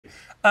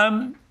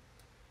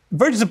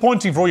Very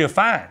disappointing for all your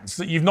fans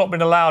that you've not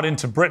been allowed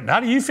into Britain. How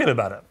do you feel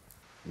about it?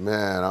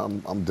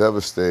 Man, I'm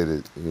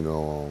devastated.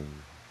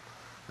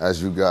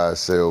 As you guys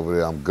say over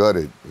there, I'm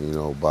gutted.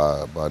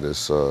 By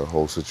this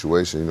whole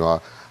situation.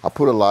 I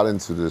put a lot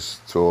into this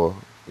tour.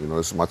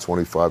 This is my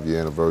 25-year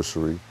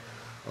anniversary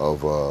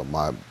of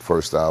my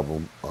first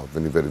album,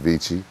 Venni Vetti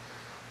Vecci.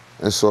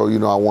 And so,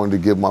 I wanted to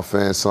give my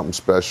fans something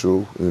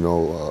special,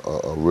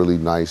 a really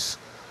nice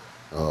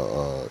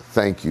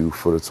thank you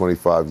for the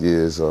 25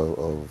 years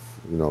of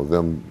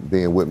them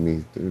being with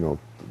me,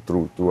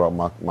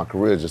 throughout my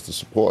career, just to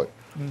support.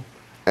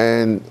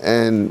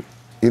 And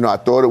I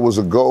thought it was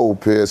a goal,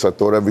 Piers. I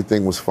thought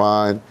everything was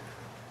fine.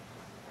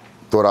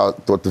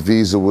 Thought the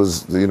visa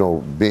was,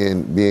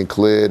 being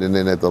cleared, and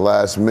then at the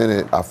last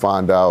minute, I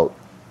find out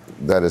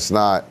that it's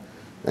not.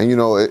 And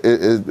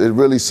it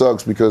really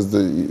sucks because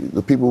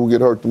the people who get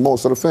hurt the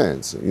most are the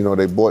fans.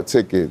 They bought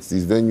tickets.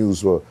 These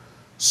venues were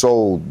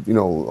sold,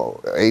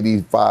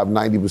 85,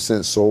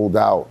 90% sold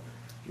out.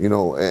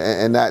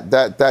 And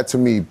that to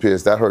me,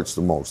 Piers, that hurts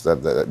the most.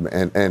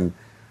 And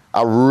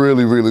I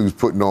really was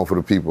putting on for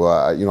the people.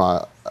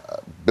 I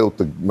built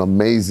an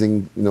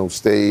amazing,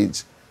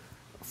 stage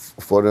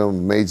for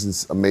them,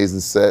 amazing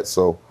set.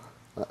 So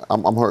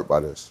I'm hurt by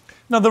this.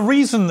 Now, the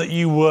reason that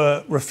you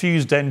were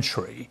refused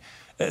entry,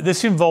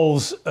 this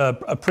involves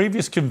a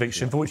previous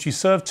conviction for which you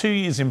served 2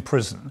 years in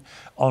prison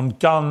on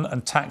gun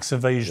and tax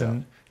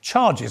evasion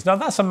charges. Now,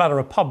 that's a matter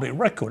of public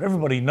record.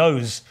 Everybody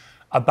knows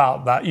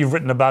about that. You've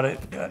written about it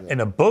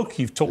in a book.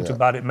 You've talked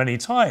about it many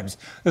times.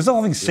 There's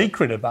nothing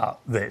secret about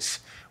this.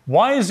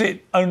 Why is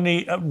it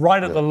only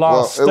right at the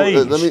last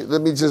stage?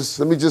 Let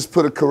me just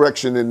put a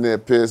correction in there,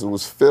 Piers. It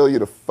was failure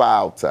to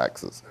file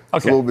taxes. Okay.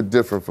 It's a little bit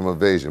different from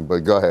evasion, but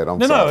go ahead.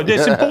 No,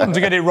 it's important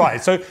to get it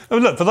right. So,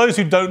 look, for those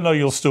who don't know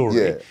your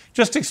story,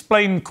 just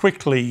explain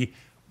quickly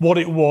what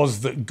it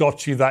was that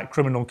got you that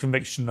criminal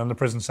conviction and the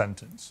prison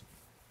sentence.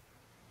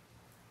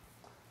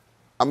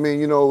 I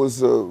mean, it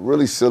was a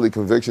really silly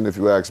conviction, if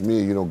you ask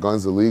me.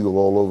 Guns are legal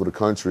all over the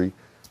country.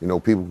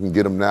 People can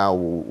get them now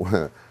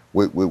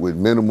with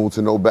minimal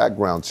to no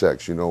background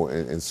checks,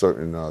 in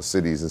certain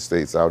cities and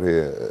states out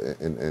here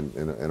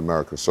in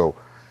America. So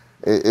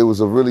it was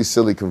a really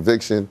silly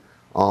conviction.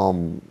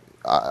 I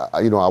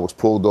was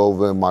pulled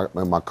over in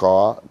my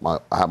car.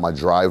 I had my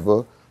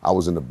driver. I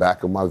was in the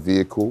back of my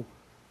vehicle.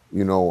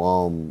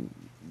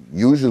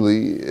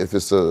 Usually, if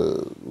it's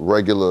a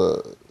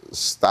regular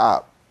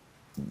stop,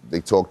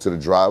 they talk to the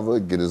driver,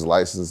 get his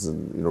license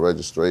and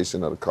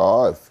registration of the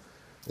car.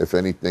 If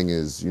anything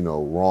is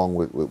wrong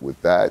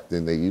with that,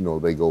 then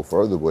they go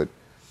further. But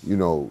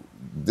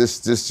this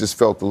just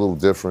felt a little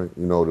different.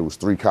 There was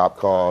 3 cop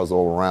cars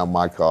all around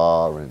my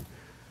car, and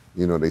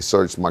they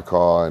searched my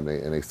car and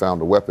they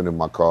found a weapon in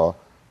my car.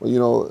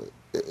 Well,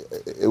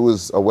 it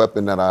was a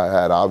weapon that I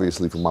had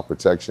obviously for my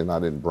protection. I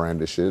didn't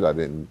brandish it. I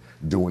didn't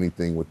do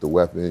anything with the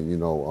weapon,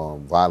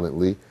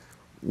 violently.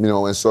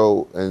 And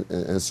so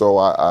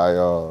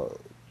I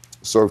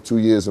served 2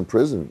 years in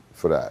prison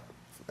for that,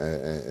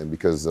 and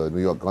because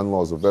New York gun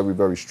laws are very,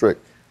 very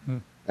strict,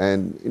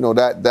 and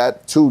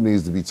that too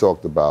needs to be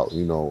talked about,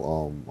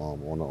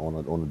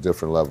 on a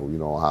different level,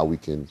 how we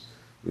can,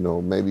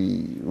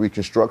 maybe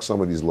reconstruct some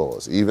of these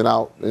laws, even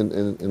out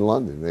in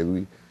London.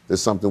 Maybe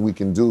there's something we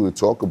can do to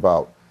talk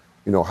about,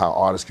 how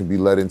artists can be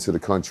let into the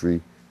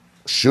country,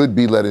 should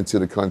be let into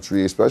the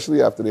country,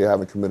 especially after they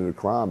haven't committed a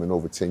crime in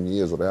over 10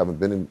 years or they haven't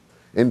been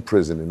in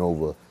prison in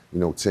over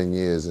 10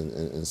 years,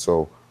 and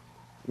so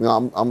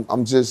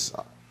I'm just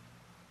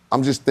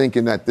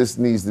thinking that this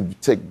needs to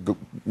it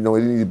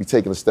needs to be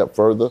taken a step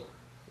further,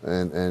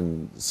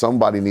 and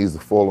somebody needs to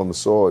fall on the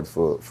sword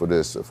for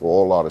this, for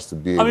all artists to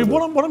be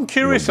able what I'm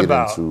curious get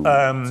about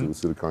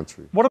into the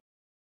country.